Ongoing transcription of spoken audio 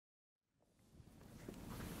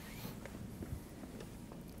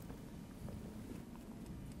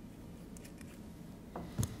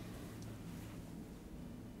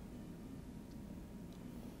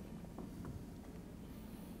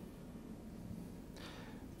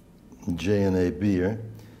J&A Beare,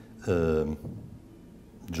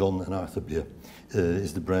 John and Arthur Beare,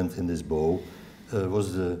 is the brand in this bow.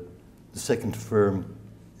 Was the second firm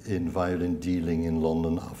in violin dealing in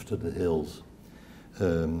London after the Hills.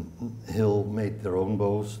 Hill made their own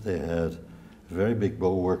bows. They had a very big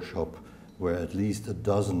bow workshop where at least a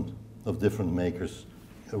dozen of different makers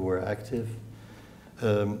were active.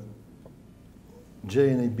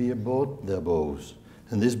 J&A Beare bought their bows,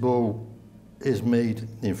 and this bow is made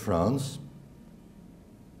in France.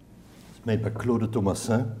 It's made by Claude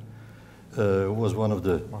Thomasin, who was one of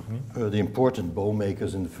the important bow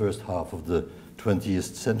makers in the first half of the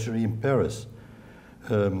 20th century in Paris.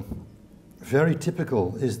 Very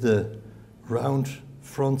typical is the round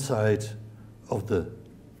front side of the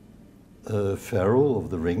ferrule, of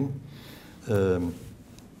the ring.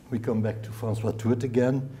 We come back to François Touet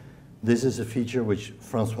again. This is a feature which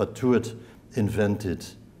François Touet invented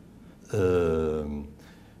in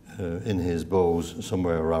his bows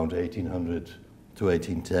somewhere around 1800 to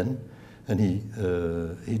 1810. And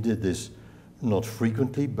he did this not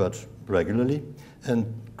frequently, but regularly. And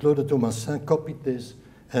Claude Thomasin copied this,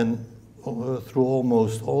 and through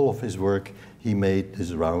almost all of his work, he made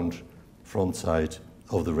this round front side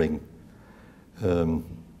of the ring. The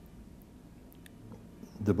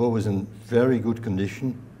bow is in very good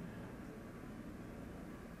condition,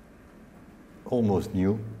 almost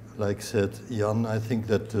new. Like said Jan, I think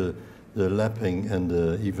that the lapping and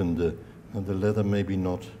even the leather maybe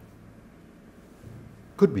not.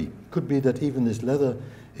 Could be that even this leather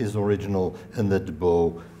is original and that the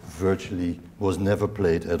bow virtually was never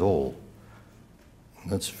played at all.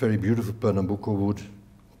 That's very beautiful Pernambuco wood. You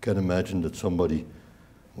can imagine that somebody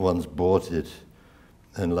once bought it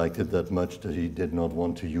and liked it that much that he did not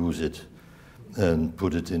want to use it and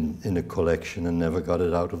put it in a collection and never got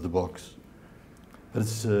it out of the box. But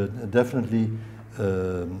it's definitely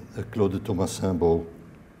a Claude Thomasin bow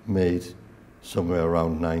made somewhere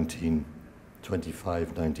around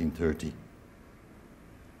 1925, 1930.